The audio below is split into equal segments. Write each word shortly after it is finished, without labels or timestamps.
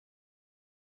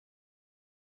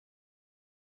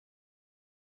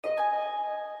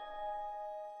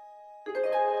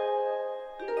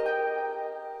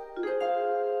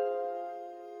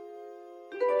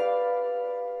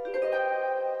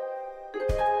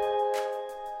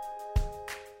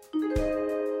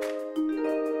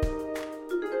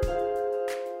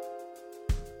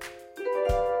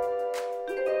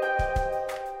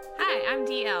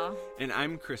And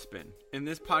I'm Crispin. In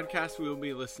this podcast, we will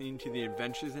be listening to the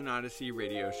Adventures in Odyssey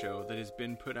radio show that has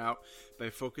been put out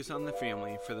by Focus on the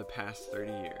Family for the past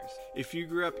 30 years. If you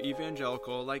grew up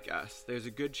evangelical like us, there's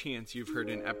a good chance you've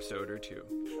heard an episode or two.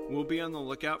 We'll be on the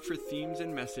lookout for themes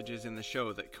and messages in the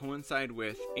show that coincide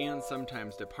with, and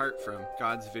sometimes depart from,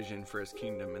 God's vision for His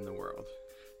kingdom in the world.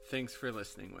 Thanks for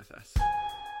listening with us.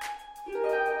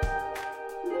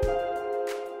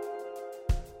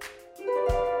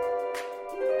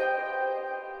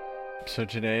 So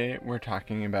today we're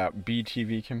talking about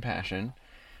BTV Compassion,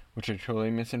 which I totally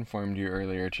misinformed you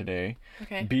earlier today.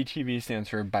 Okay. BTV stands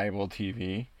for Bible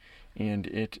TV, and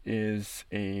it is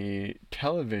a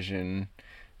television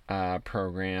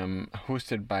program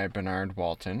hosted by Bernard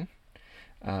Walton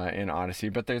in Odyssey,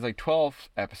 but there's like 12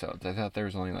 episodes. I thought there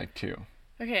was only like 2.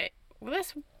 Okay, well,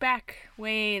 let's back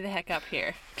way the heck up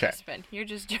here. Okay. Crispin, you're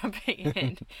just jumping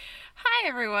in. Hi,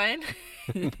 everyone.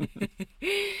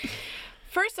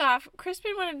 First off,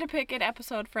 Crispin wanted to pick an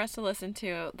episode for us to listen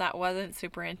to that wasn't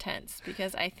super intense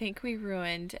because I think we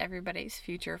ruined everybody's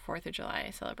future 4th of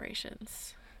July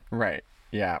celebrations. Right.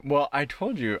 Yeah. Well, I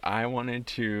told you I wanted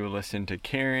to listen to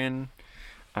Karen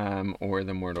or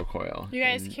The Mortal Coil. You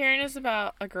guys, Karen is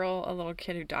about a little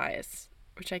kid who dies,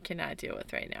 which I cannot deal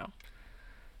with right now.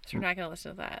 So we're not going to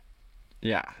listen to that.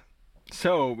 Yeah.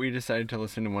 So we decided to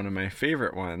listen to one of my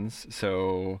favorite ones.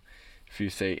 So if you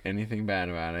say anything bad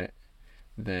about it,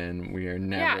 then we are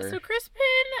never... Yeah,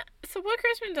 so what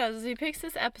Crispin does is he picks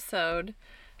this episode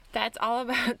that's all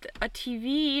about a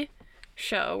TV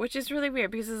show, which is really weird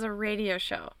because it's a radio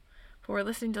show. But we're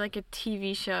listening to like a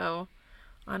TV show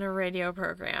on a radio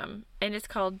program, and it's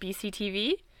called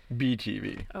BCTV?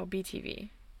 BTV. Oh, BTV.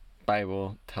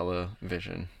 Bible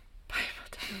Television. Bible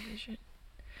Television.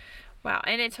 Wow,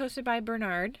 and it's hosted by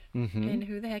Bernard, and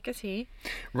who the heck is he?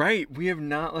 Right, we have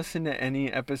not listened to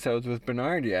any episodes with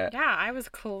Bernard yet. Yeah, I was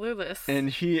clueless.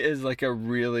 And he is like a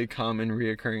really common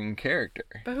reoccurring character.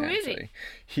 But who is he?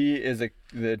 He is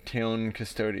the town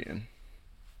custodian.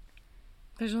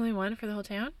 There's only one for the whole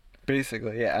town?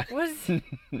 Basically, yeah.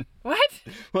 What?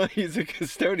 Well, he's a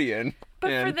custodian.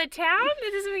 But for the town?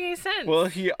 That doesn't make any sense. Well,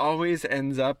 he always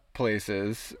ends up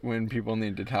places when people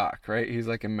need to talk, right? He's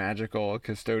like a magical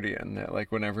custodian that,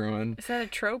 like, when everyone... Is that a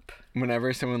trope?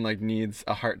 Whenever someone, like, needs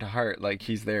a heart-to-heart, like,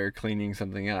 he's there cleaning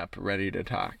something up, ready to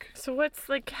talk. So what's,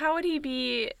 like, how would he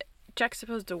be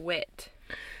juxtaposed to wit?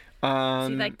 Is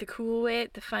he, like, the cool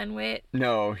wit, the fun wit?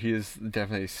 No, he's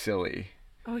definitely silly.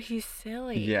 Oh, he's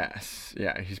silly. Yes.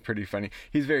 Yeah, he's pretty funny.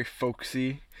 He's very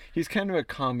folksy. He's kind of a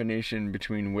combination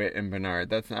between Wit and Bernard.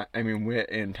 Wit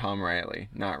and Tom Riley.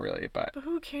 Not really, but... But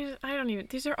who cares?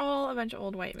 These are all a bunch of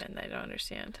old white men that I don't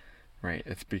understand. Right,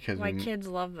 it's because... Why kids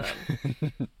love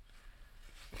them.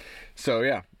 So,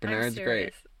 yeah, Bernard's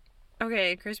great.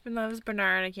 Okay, Crispin loves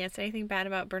Bernard. I can't say anything bad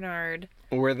about Bernard.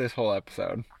 Or this whole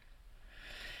episode.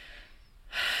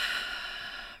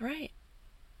 Right.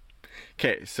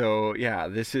 Okay, so, yeah,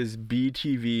 this is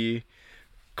BTV :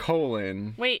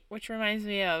 Wait, which reminds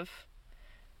me of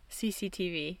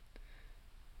CCTV.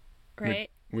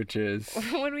 Right? Which is...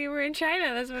 When we were in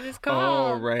China, that's what it's called.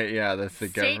 Oh, right, yeah, that's the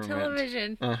state government.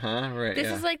 Television. Right,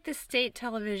 This is like the state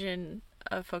television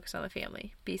of Focus on the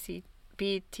Family.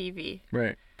 BTV.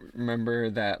 Right.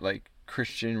 Remember that, like,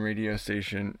 Christian radio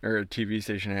station or a TV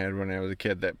station I had when I was a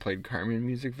kid that played Carmen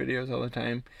music videos all the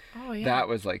time? Oh, yeah. That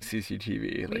was like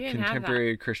CCTV, like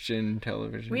contemporary Christian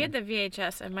television. We had the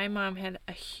VHS, and my mom had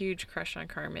a huge crush on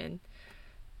Carmen.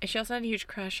 And she also had a huge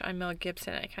crush on Mel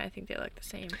Gibson. I kind of think they look the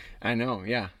same. I know,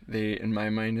 yeah. In my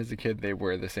mind as a kid, they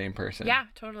were the same person. Yeah,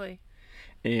 totally.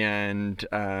 And,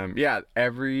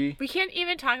 we can't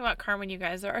even talk about Carmen, you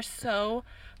guys. There are so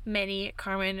many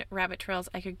Carmen rabbit trails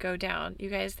I could go down.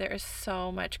 You guys, there is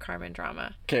so much Carmen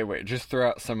drama. Okay, wait, just throw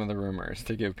out some of the rumors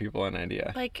to give people an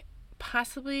idea. Like,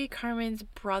 possibly Carmen's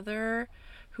brother,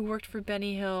 who worked for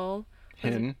Benny Hill.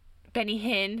 Benny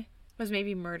Hinn was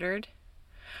maybe murdered.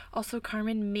 Also,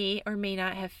 Carmen may or may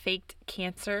not have faked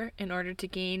cancer in order to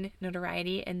gain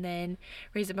notoriety and then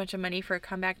raise a bunch of money for a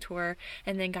comeback tour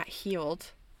and then got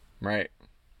healed. Right.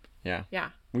 Yeah. Yeah.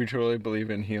 We totally believe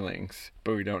in healings,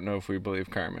 but we don't know if we believe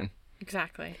Carmen.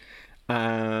 Exactly.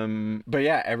 But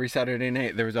yeah, every Saturday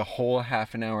night there was a whole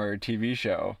half an hour TV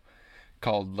show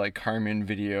called like Carmen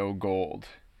Video Gold.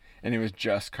 and it was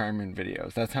just Carmen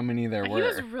videos. That's how many there were. He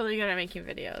was really good at making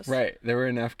videos. Right. There were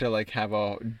enough to like have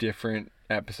a different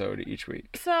episode each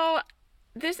week. So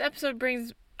this episode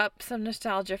brings up some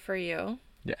nostalgia for you.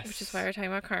 Yes. Which is why we're talking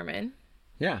about Carmen.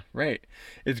 Yeah, right.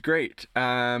 It's great.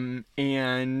 So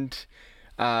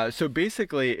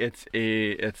basically it's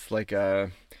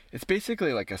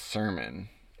basically like a sermon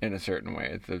in a certain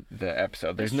way, the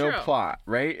episode. There's no plot,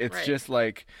 right? It's just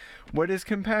like, what is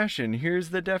compassion? Here's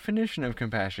the definition of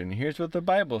compassion. Here's what the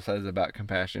Bible says about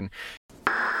compassion.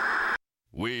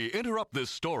 We interrupt this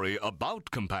story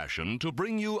about compassion to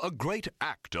bring you a great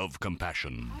act of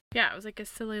compassion. Yeah, it was like a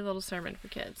silly little sermon for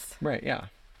kids. Right, yeah.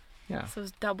 Yeah. So it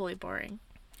was doubly boring.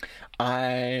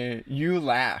 You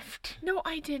laughed. No,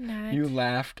 I did not. You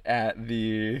laughed at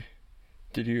the...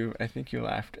 Did you? I think you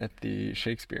laughed at the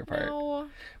Shakespeare part. No.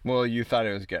 Well, you thought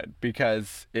it was good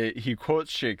because he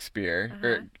quotes Shakespeare,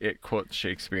 or it quotes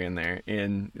Shakespeare in there,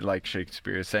 in like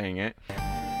Shakespeare saying it.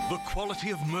 The quality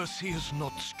of mercy is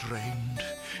not strained.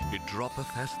 It droppeth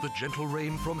as the gentle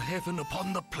rain from heaven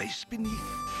upon the place beneath.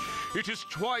 It is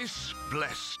twice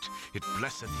blessed. It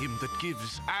blesseth him that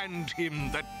gives and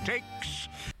him that takes.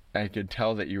 I could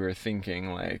tell that you were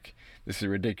thinking, like, this is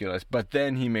ridiculous. But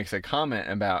then he makes a comment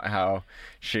about how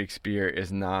Shakespeare is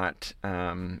not,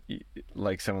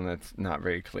 like, someone that's not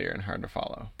very clear and hard to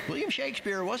follow. William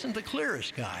Shakespeare wasn't the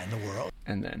clearest guy in the world.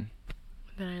 And then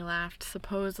I laughed,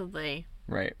 supposedly.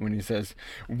 Right, when he says,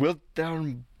 "Wilt thou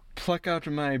pluck out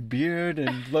my beard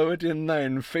and blow it in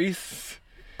thine face?"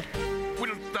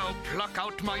 Wilt thou pluck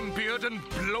out mine beard and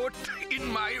blow it in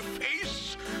my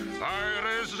face?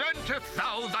 I resenteth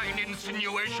thou thine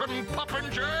insinuation,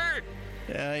 Poppinger.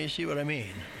 Yeah, you see what I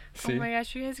mean. See? Oh my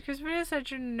gosh, you guys, Crispin is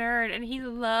such a nerd, and he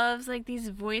loves, like, these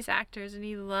voice actors, and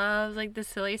he loves, like, the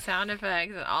silly sound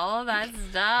effects and all of that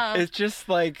stuff. It's just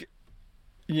like,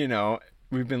 you know,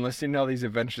 we've been listening to all these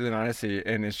Adventures in Odyssey,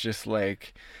 and it's just,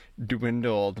 like,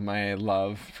 dwindled my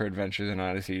love for Adventures in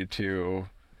Odyssey to...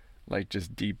 like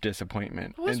just deep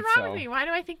disappointment. What's wrong with me? Why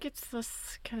do I think it's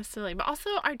this kind of silly? But also,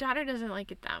 our daughter doesn't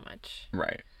like it that much.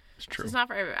 Right. It's true. So it's not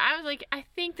for everyone. I was like, I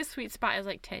think the sweet spot is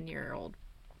like 10-year-old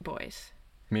boys.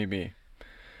 Maybe.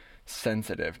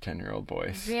 Sensitive 10-year-old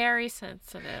boys. Very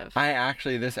sensitive.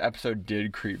 This episode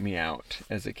did creep me out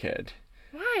as a kid.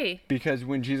 Why? Because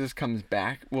when Jesus comes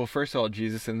back, well, first of all,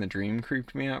 Jesus in the dream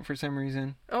creeped me out for some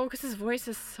reason. Oh, because his voice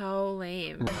is so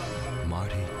lame.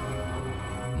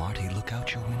 Marty, look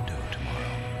out your window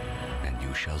tomorrow, and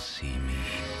you shall see me.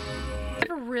 I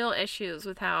have real issues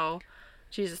with how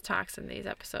Jesus talks in these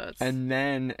episodes. And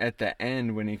then at the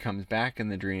end, when he comes back in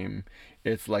the dream,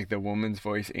 it's like the woman's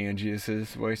voice and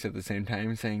Jesus' voice at the same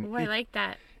time saying, Oh, I like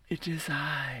that. It is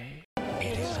I.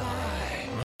 It is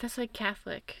I. That's like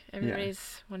Catholic.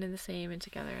 Everybody's one and the same and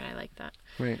together, and I like that.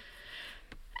 Right.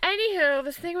 Anywho,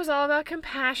 this thing was all about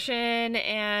compassion,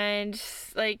 and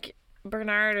like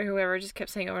Bernard or whoever just kept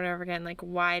saying over and over again, like,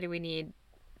 why do we need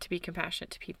to be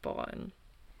compassionate to people? And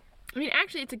I mean,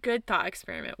 actually, it's a good thought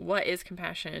experiment. What is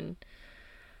compassion?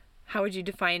 How would you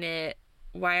define it?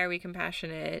 Why are we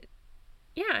compassionate?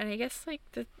 Yeah, and I guess like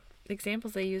the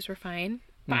examples they used were fine,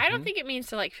 but I don't think it means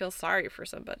to like feel sorry for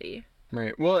somebody.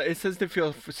 Right. Well, it says to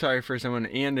feel sorry for someone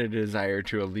and a desire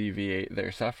to alleviate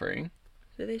their suffering.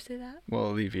 Did they say that? Well,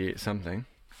 alleviate something.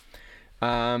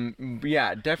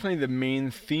 Yeah, definitely the main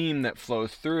theme that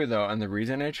flows through, though, and the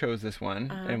reason I chose this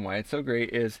one and why it's so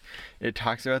great is it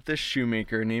talks about this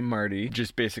shoemaker named Marty.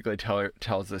 Just basically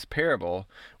tells this parable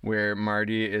where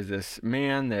Marty is this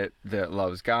man that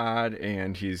loves God,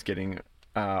 and he's getting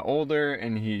older,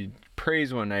 and he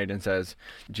prays one night and says,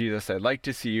 "Jesus, I'd like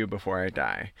to see you before I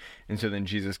die." And so then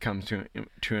Jesus comes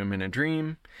to him in a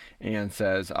dream and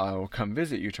says, "I'll come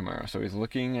visit you tomorrow." So he's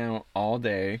looking out all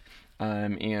day.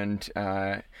 And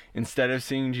instead of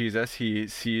seeing Jesus, he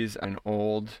sees an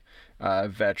old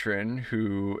veteran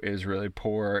who is really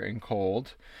poor and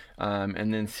cold,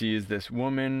 and then sees this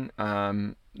woman,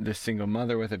 this single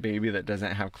mother with a baby that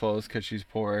doesn't have clothes because she's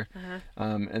poor,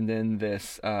 and then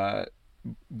this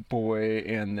boy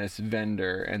and this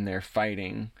vendor, and they're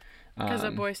fighting. Because a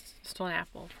boy stole an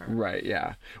apple from... Right,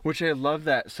 yeah. Which I love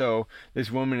that. So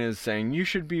this woman is saying, "You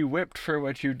should be whipped for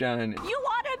what you've done." You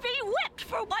ought to be whipped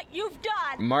for what you've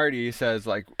done. Marty says,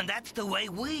 like... That's the way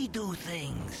we do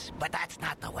things, but that's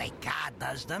not the way God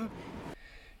does them.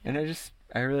 And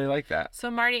I really like that. So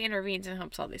Marty intervenes and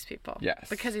helps all these people. Yes.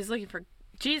 Because he's looking for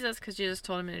Jesus, because Jesus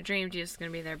told him in a dream Jesus is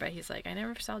going to be there, but he's like, I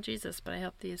never saw Jesus, but I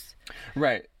helped these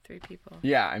right 3 people.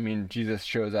 Yeah, I mean, Jesus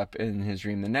shows up in his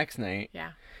dream the next night.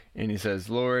 Yeah. And he says,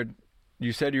 "Lord,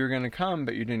 you said you were going to come,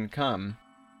 but you didn't come."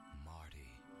 Marty,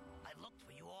 I looked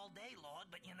for you all day, Lord,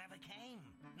 but you never came.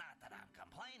 Not that I'm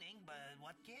complaining, but what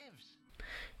what gives.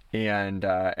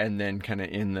 And then kind of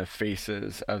in the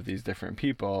faces of these different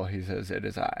people, he says, "It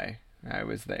is I. I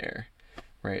was there."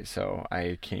 Right? So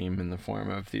I came in the form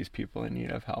of these people in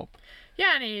need of help.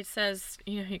 Yeah, and he says,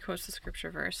 he quotes the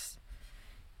scripture verse.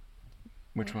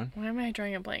 Which one? Why am I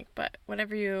drawing a blank? But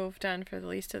whatever you've done for the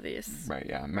least of these. Right,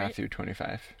 yeah. Matthew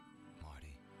 25.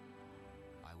 Marty,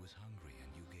 I was hungry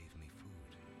and you gave me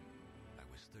food. I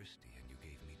was thirsty and you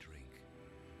gave me drink.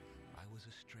 I was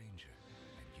a stranger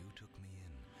and you took me in,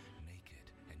 naked,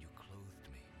 and you clothed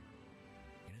me.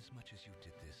 Inasmuch as you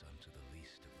did this unto the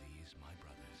least of these, my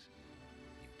brothers,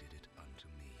 you did it unto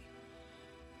me.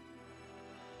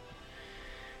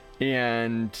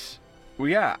 And well,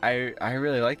 yeah, I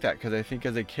really like that because I think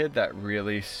as a kid that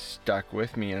really stuck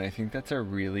with me, and I think that's a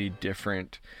really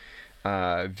different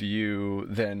view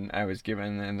than I was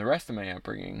given in the rest of my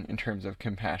upbringing in terms of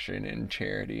compassion and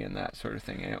charity and that sort of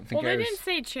thing. I don't think they didn't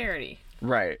say charity.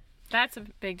 Right. That's a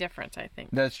big difference, I think.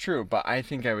 That's true, but I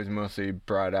think I was mostly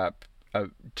brought up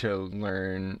to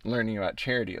learning about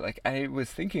charity. Like, I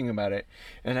was thinking about it,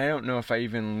 and I don't know if I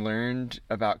even learned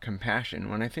about compassion.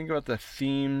 When I think about the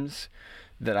themes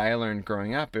that I learned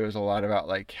growing up, it was a lot about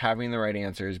like having the right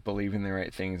answers, believing the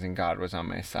right things, and God was on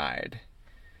my side.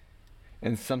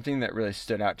 And something that really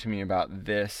stood out to me about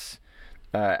this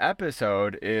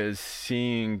episode is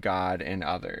seeing God in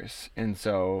others. And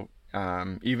so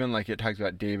even like it talks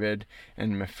about David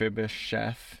and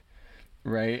Mephibosheth,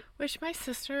 right? Which my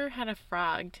sister had a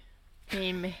frog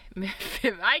named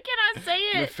I cannot say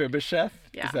it. Mephibosheth?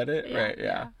 Yeah. Is that it? Yeah, Right,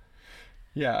 yeah.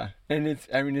 Yeah, and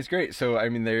it's great. So,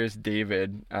 there's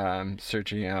David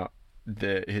searching out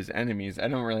his enemies. I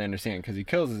don't really understand because he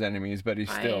kills his enemies, but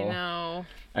he's still... I know.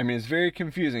 It's very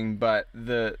confusing, but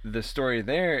the story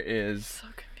there is... So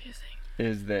confusing.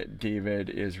 Is that David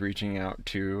is reaching out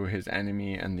to his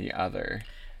enemy and the other.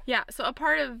 Yeah, so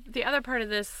the other part of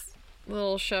this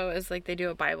little show is like they do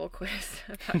a Bible quiz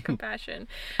about compassion.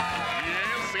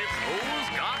 Yes, it's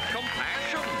Who's Got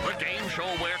Compassion? The game show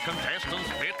where contestants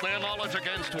pit their knowledge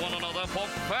against one another for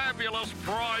fabulous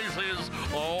prizes,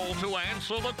 all to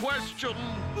answer the question,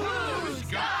 Who's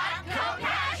got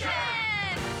compassion?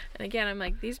 And again, I'm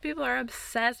like, these people are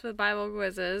obsessed with Bible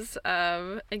quizzes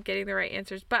and getting the right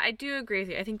answers. But I do agree with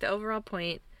you. I think the overall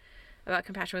point about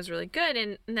compassion was really good.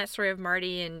 And in that story of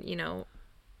Marty and,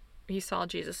 he saw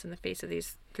Jesus in the face of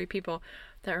these three people.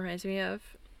 That reminds me of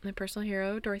my personal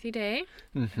hero, Dorothy Day,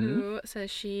 who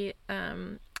says she,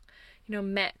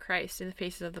 met Christ in the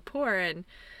faces of the poor. And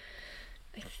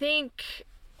I think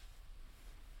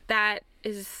that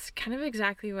is kind of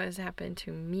exactly what has happened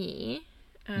to me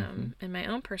in my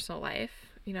own personal life.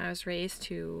 I was raised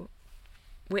to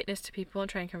witness to people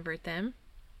and try and convert them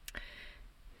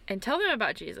and tell them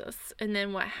about Jesus. And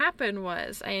then what happened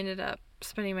was I ended up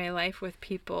spending my life with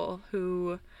people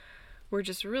who were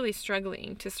just really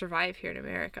struggling to survive here in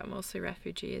America, mostly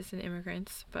refugees and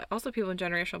immigrants, but also people in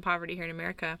generational poverty here in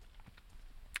America.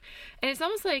 And it's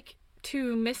almost like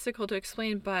too mystical to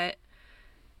explain, but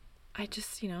I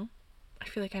just, I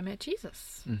feel like I met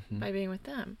Jesus by being with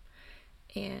them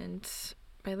and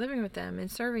by living with them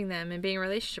and serving them and being in a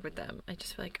relationship with them. I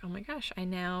just feel like, oh my gosh, I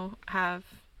now have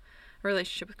a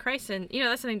relationship with Christ. And,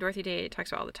 that's something Dorothy Day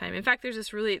talks about all the time. In fact, there's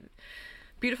this really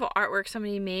beautiful artwork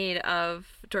somebody made of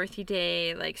Dorothy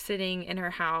Day, like sitting in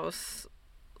her house,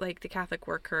 like the Catholic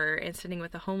worker, and sitting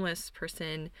with a homeless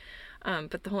person.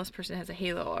 But the homeless person has a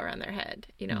halo around their head,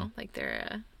 like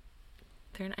they're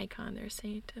an icon, they're a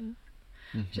saint. And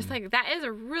just like, that is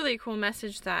a really cool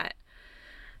message that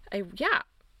I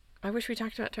wish we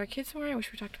talked about to our kids more. I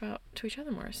wish we talked about to each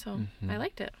other more. So I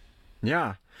liked it.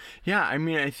 Yeah. Yeah.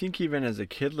 I think even as a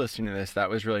kid listening to this, that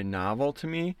was really novel to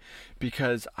me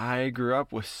because I grew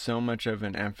up with so much of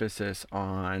an emphasis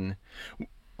on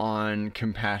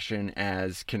compassion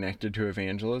as connected to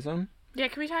evangelism. Yeah.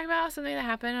 Can we talk about something that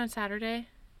happened on Saturday?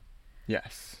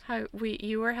 Yes. How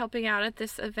you were helping out at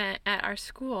this event at our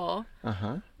school,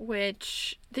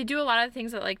 which they do a lot of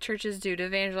things that like churches do to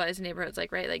evangelize neighborhoods,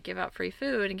 like, right, like give out free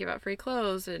food and give out free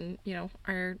clothes, and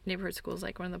our neighborhood school is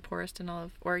like one of the poorest in all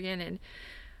of Oregon,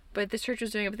 but this church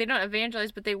was doing it, but they don't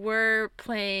evangelize, but they were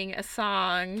playing a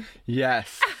song.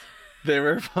 Yes. They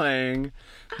were playing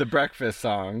the breakfast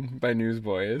song by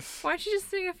Newsboys. Why don't you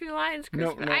just sing a few lines,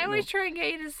 Crispin? I always try and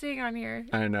get you to sing on here.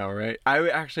 I know, right? I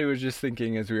actually was just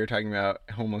thinking as we were talking about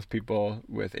homeless people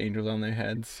with angels on their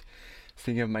heads,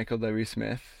 thinking of Michael W.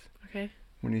 Smith. Okay.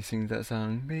 When he sings that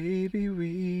song, "Baby,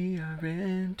 we are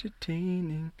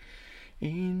entertaining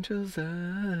angels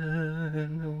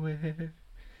unaware."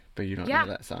 But you don't know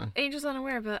that song. Angels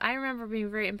Unaware, but I remember being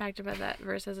very impacted by that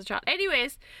verse as a child.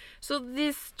 Anyways, so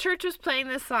this church was playing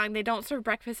this song, They Don't Serve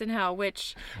Breakfast in Hell,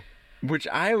 which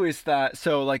I always thought,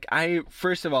 so like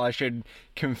first of all, I should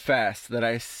confess that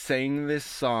I sang this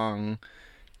song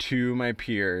to my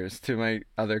peers, to my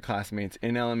other classmates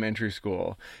in elementary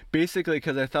school, basically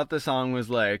because I thought the song was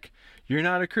like, you're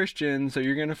not a Christian, so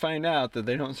you're going to find out that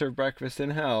they don't serve breakfast in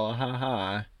hell, ha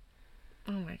ha.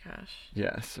 Oh my gosh.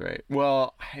 Yes, right.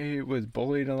 Well, I was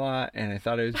bullied a lot, and I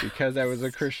thought it was because I was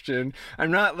a Christian. I'm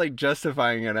not, like,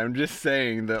 justifying it. I'm just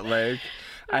saying that, like,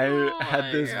 I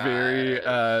had this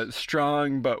very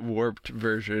strong but warped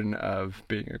version of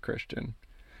being a Christian.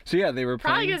 So, yeah, they were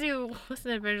probably playing... because you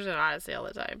listen to Adventures in Odyssey all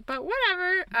the time. But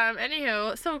whatever.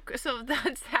 Anywho, so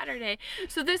that's Saturday.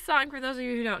 So this song, for those of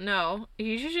you who don't know,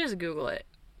 you should just Google it.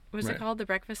 Was it called The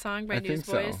Breakfast Song by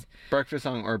Newsboys? I think so. Breakfast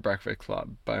Song or Breakfast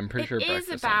Club, but I'm pretty sure Breakfast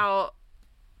Song. It is about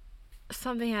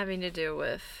something having to do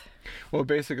with... Well, it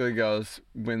basically goes,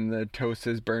 when the toast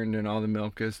is burned and all the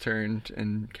milk is turned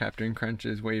and Captain Crunch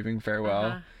is waving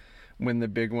farewell, when the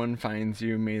big one finds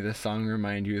you, may the song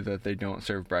remind you that they don't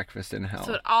serve breakfast in hell.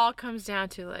 So it all comes down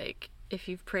to, like, if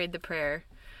you've prayed the prayer,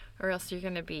 or else you're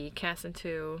going to be cast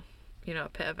into, a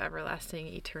pit of everlasting,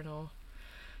 eternal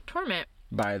torment.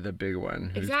 By the big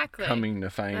one who's exactly. coming to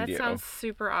find you. That sounds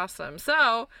super awesome.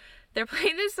 So, they're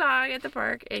playing this song at the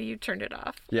park, and you turned it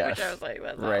off. Yes. Which I was like,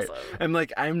 that's awesome. I'm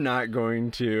like, I'm not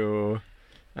going to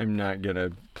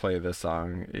play the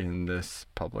song in this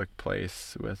public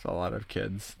place with a lot of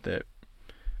kids that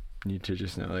need to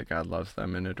just know that God loves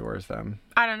them and adores them.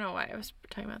 I don't know why I was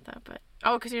talking about that, but...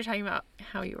 Oh, because you're talking about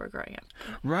how you were growing up.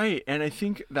 Right, and I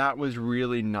think that was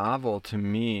really novel to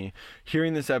me.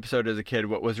 Hearing this episode as a kid,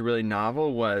 what was really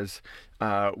novel was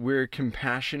we're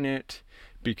compassionate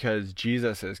because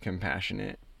Jesus is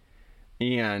compassionate.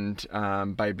 And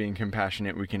by being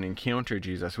compassionate, we can encounter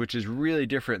Jesus, which is really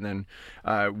different than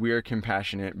we're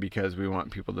compassionate because we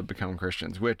want people to become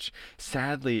Christians, which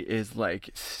sadly is like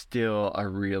still a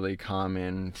really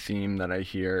common theme that I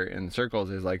hear in circles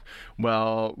is like,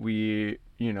 well, we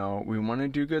want to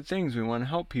do good things. We want to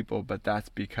help people, but that's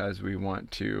because we want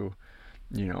to,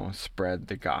 spread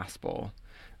the gospel.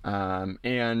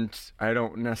 And I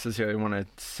don't necessarily want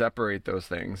to separate those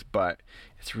things, but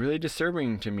it's really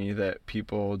disturbing to me that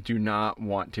people do not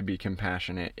want to be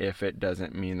compassionate if it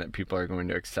doesn't mean that people are going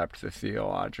to accept the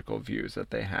theological views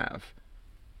that they have.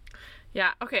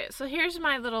 Yeah, okay, so here's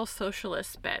my little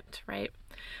socialist bent, right?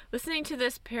 Listening to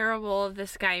this parable of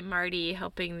this guy, Marty,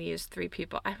 helping these 3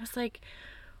 people, I was like,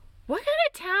 what kind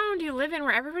of town do you live in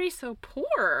where everybody's so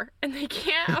poor and they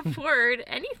can't afford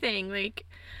anything? Like...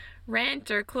 rent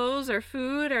or clothes or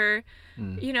food or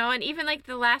and even like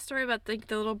the last story about the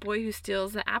little boy who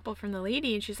steals the apple from the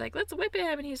lady and she's like, let's whip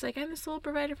him, and he's like, I'm the sole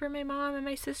provider for my mom and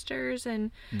my sisters, and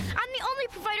I'm the only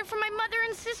provider for my mother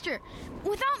and sister.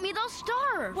 Without me they'll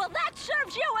starve. Well, that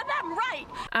serves you and them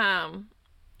right.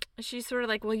 She's sort of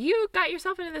like, well, you got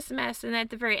yourself into this mess, and at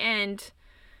the very end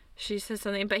she says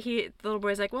something, but the little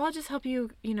boy's like, well, I'll just help you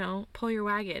pull your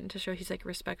wagon, to show he's like a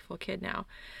respectful kid now.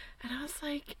 And I was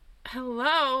like,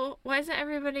 hello, why isn't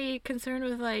everybody concerned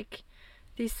with like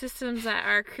these systems that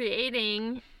are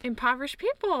creating impoverished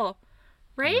people,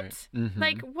 right? Mm-hmm.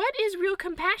 Like, what is real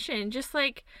compassion? Just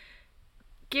like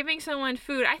giving someone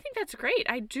food. I think that's great.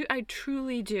 I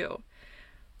truly do.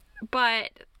 But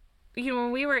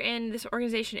when we were in this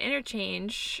organization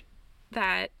Interchange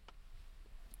that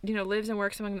lives and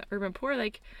works among the urban poor,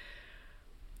 like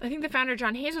I think the founder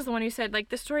John Hayes was the one who said, like,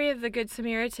 the story of the Good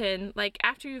Samaritan, like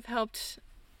after you've helped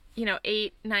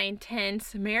 8, 9, 10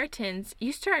 Samaritans,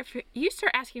 you start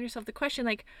asking yourself the question,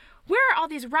 like, where are all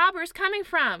these robbers coming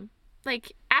from?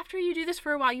 Like, after you do this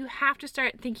for a while, you have to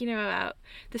start thinking about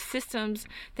the systems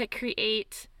that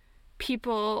create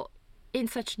people in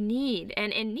such need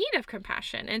and in need of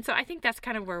compassion. And so I think that's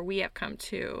kind of where we have come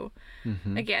to.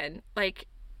 Mm-hmm. Again, like,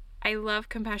 I love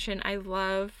compassion. I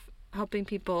love helping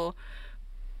people.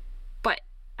 But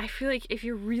I feel like if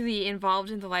you're really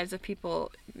involved in the lives of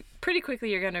people, pretty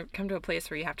quickly you're going to come to a place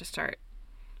where you have to start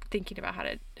thinking about how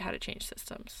to change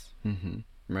systems. Mm-hmm.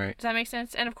 Right. Does that make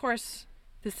sense? And of course,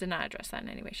 this did not address that in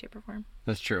any way, shape, or form.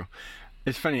 That's true.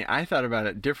 It's funny. I thought about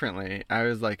it differently. I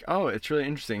was like, oh, it's really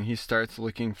interesting. He starts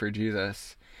looking for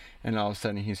Jesus, and all of a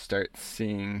sudden he starts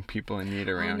seeing people in need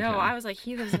around him. I was like,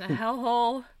 he lives in a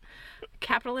hellhole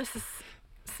capitalist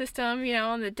system,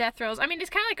 and the death throes. I mean, it's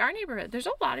kind of like our neighborhood. There's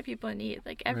a lot of people in need.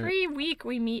 Like, every week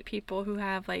we meet people who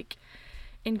have, like,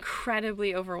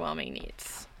 incredibly overwhelming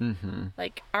needs. Mm-hmm.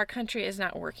 Like, our country is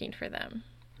not working for them.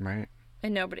 Right.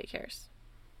 And nobody cares.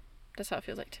 That's how it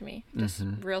feels like to me. Just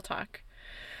real talk.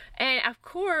 And of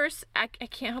course, I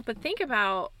can't help but think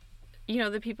about,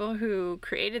 the people who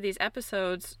created these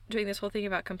episodes doing this whole thing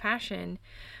about compassion,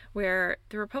 where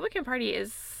the Republican Party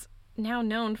is now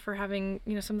known for having,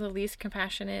 some of the least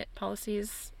compassionate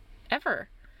policies ever.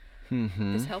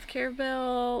 Mm-hmm. This healthcare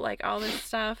bill, like all this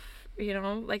stuff,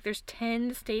 like there's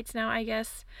 10 states now, I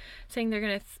guess, saying they're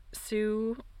going to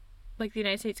sue, like, the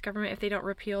United States government if they don't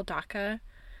repeal DACA,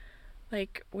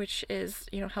 like, which is,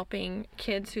 helping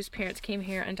kids whose parents came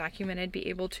here undocumented be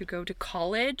able to go to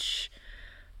college,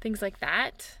 things like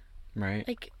that. Right.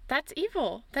 Like, that's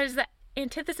evil. That is the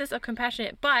antithesis of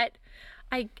compassionate. But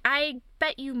I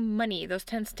bet you money those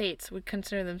 10 states would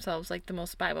consider themselves like the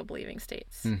most Bible-believing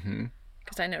states. Mm-hmm.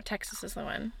 Because I know Texas is the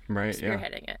one Yeah.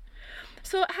 spearheading it.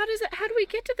 So how do we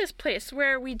get to this place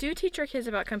where we do teach our kids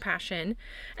about compassion,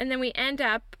 and then we end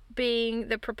up being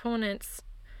the proponents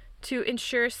to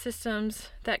ensure systems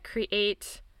that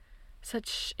create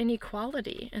such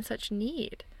inequality and such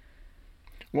need?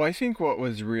 Well, I think what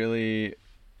was really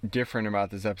different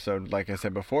about this episode, like I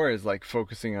said before, is like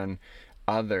focusing on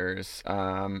others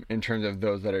in terms of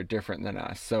those that are different than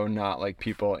us. So not like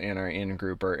people in our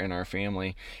in-group or in our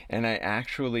family. And I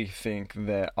actually think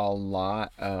that a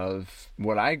lot of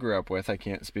what I grew up with, I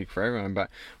can't speak for everyone, but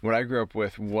what I grew up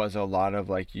with was a lot of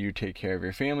like, you take care of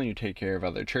your family, you take care of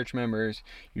other church members,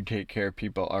 you take care of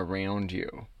people around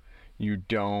you. You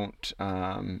don't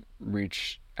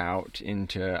reach out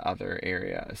into other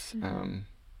areas. Mm-hmm.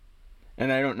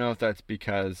 And I don't know if that's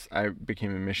because I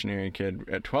became a missionary kid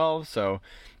at 12, so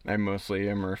I mostly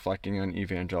am reflecting on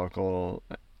evangelicalism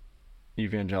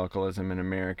in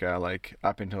America, like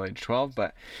up until age 12.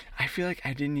 But I feel like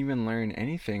I didn't even learn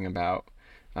anything about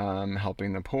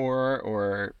helping the poor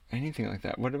or anything like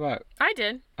that. What about? I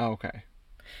did. Oh, okay.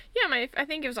 Yeah, I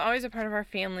think it was always a part of our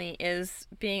family is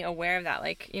being aware of that.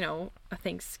 Like, a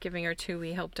Thanksgiving or two,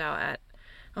 we helped out at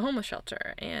a homeless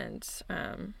shelter, and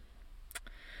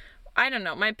I don't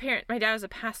know. My dad was a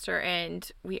pastor,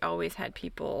 and we always had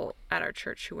people at our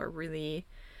church who were really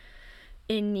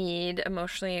in need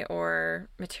emotionally or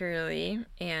materially,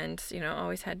 and,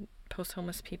 always had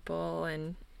post-homeless people,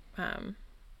 and,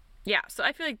 so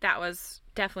I feel like that was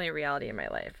definitely a reality in my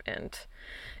life, and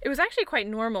it was actually quite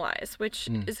normalized, which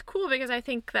is cool because I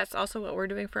think that's also what we're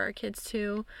doing for our kids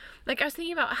too. Like, I was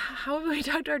thinking about how would we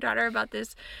talk to our daughter about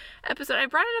this episode. I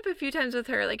brought it up a few times with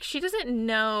her. Like, she doesn't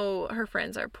know her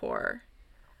friends are poor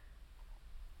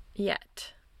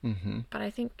yet, but I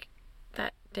think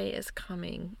that day is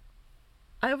coming.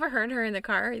 I overheard her in the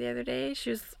car the other day.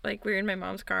 She was like, we were in my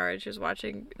mom's car, and she was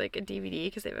watching like a DVD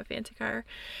because they have a fancy car,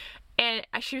 and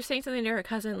she was saying something to her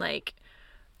cousin like,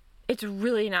 it's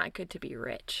really not good to be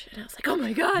rich. And I was like, oh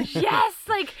my gosh, yes!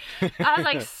 Like, I was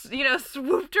like,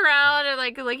 swooped around and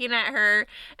like looking at her.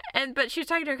 But she was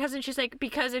talking to her cousin. She's like,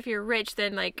 because if you're rich,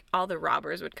 then like all the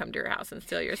robbers would come to your house and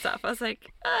steal your stuff. I was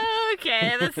like, oh,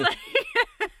 okay, that's like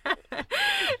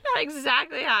not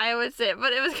exactly how I would say it,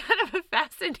 but it was kind of a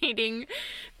fascinating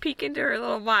peek into her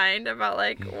little mind about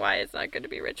like why it's not good to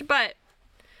be rich. But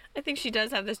I think she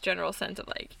does have this general sense of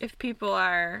like, if people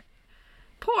are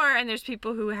poor and there's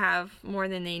people who have more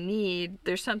than they need,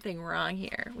 there's something wrong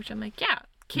here, which I'm like, yeah,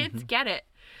 kids get it.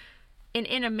 And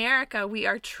in America, we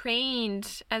are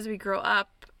trained as we grow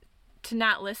up to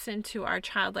not listen to our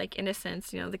childlike innocence,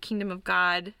 the kingdom of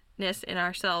Godness in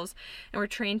ourselves, and we're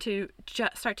trained to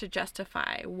start to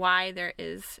justify why there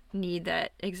is need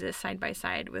that exists side by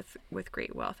side with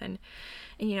great wealth. And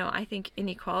I think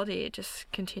inequality, it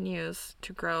just continues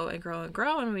to grow and grow and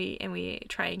grow, and we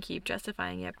try and keep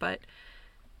justifying it, but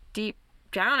deep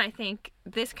down, I think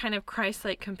this kind of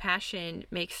Christ-like compassion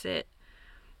makes it,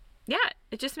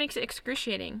 it just makes it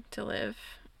excruciating to live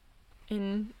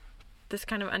in this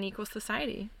kind of unequal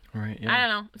society. Right, yeah. I don't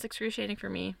know. It's excruciating for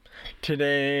me.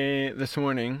 This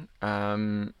morning,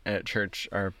 at church,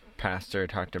 our pastor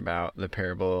talked about the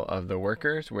parable of the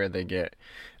workers, where they get,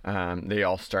 they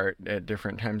all start at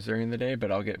different times during the day,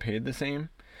 but all get paid the same.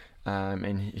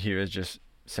 And he was just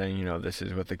saying, this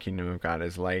is what the kingdom of God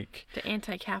is like. The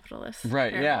anti-capitalist.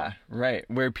 Right, parable. yeah, right.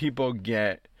 Where people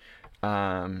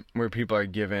are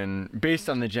given based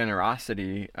on the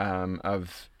generosity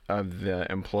of the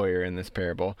employer in this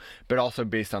parable, but also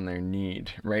based on their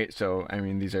need, right? So, I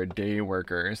mean, these are day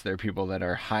workers. They're people that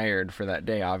are hired for that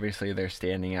day. Obviously, they're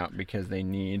standing out because they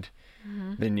need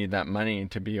that money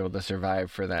to be able to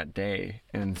survive for that day.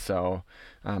 And so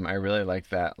I really like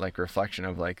that reflection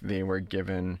of like they were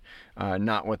given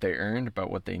not what they earned, but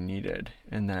what they needed.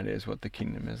 And that is what the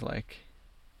kingdom is like.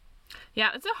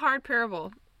 Yeah, it's a hard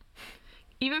parable.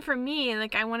 Even for me,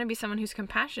 like, I want to be someone who's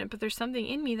compassionate, but there's something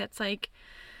in me that's like,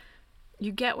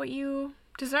 you get what you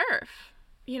deserve.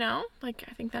 you know, like,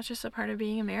 I think that's just a part of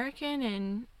being American,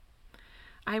 and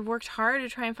I worked hard to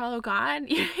try and follow God,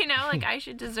 you know, like, I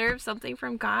should deserve something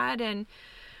from God, and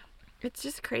it's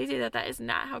just crazy that is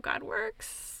not how God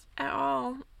works at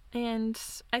all. And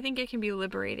I think it can be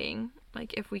liberating,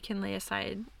 like, if we can lay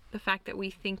aside the fact that we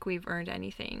think we've earned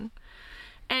anything.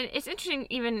 And it's interesting,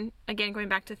 even, again, going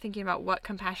back to thinking about what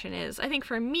compassion is. I think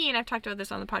for me, and I've talked about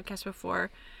this on the podcast before,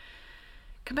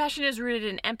 compassion is rooted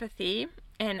in empathy,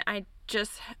 and I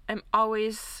just am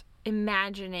always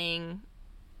imagining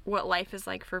what life is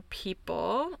like for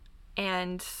people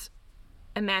and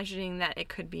imagining that it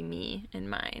could be me and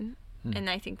mine. And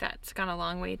I think that's gone a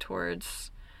long way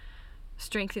towards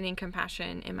strengthening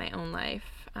compassion in my own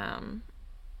life.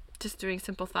 Just doing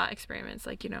simple thought experiments,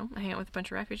 like, you know, I hang out with a bunch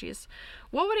of refugees.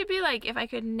 What would it be like if I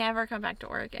could never come back to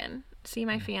Oregon, see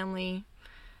my family,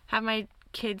 have my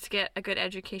kids get a good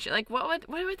education? Like, what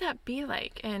would that be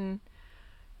like? And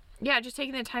yeah, just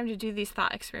taking the time to do these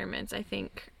thought experiments, I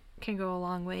think, can go a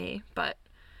long way. But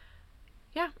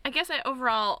yeah, I guess I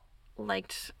overall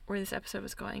liked where this episode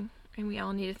was going, and we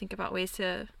all need to think about ways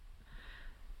to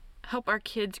help our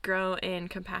kids grow in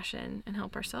compassion and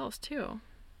help ourselves too.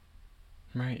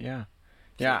 Right, yeah.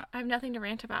 So Yeah. I have nothing to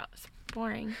rant about. It's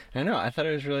boring. I know. I thought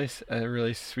it was a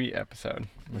really sweet episode,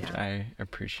 which I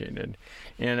appreciated.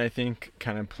 And I think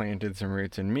kind of planted some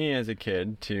roots in me as a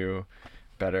kid to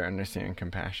better understand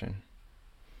compassion.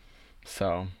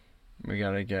 So we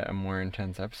got to get a more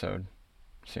intense episode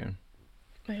soon.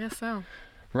 I guess so.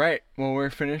 Right. Well, we're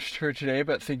finished for today,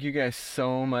 but thank you guys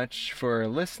so much for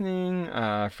listening,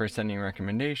 for sending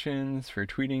recommendations, for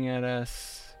tweeting at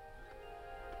us.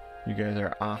 You guys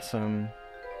are awesome.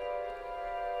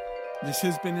 This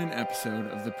has been an episode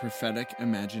of the Prophetic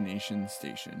Imagination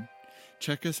Station.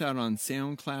 Check us out on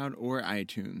SoundCloud or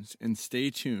iTunes, and stay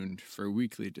tuned for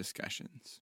weekly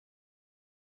discussions.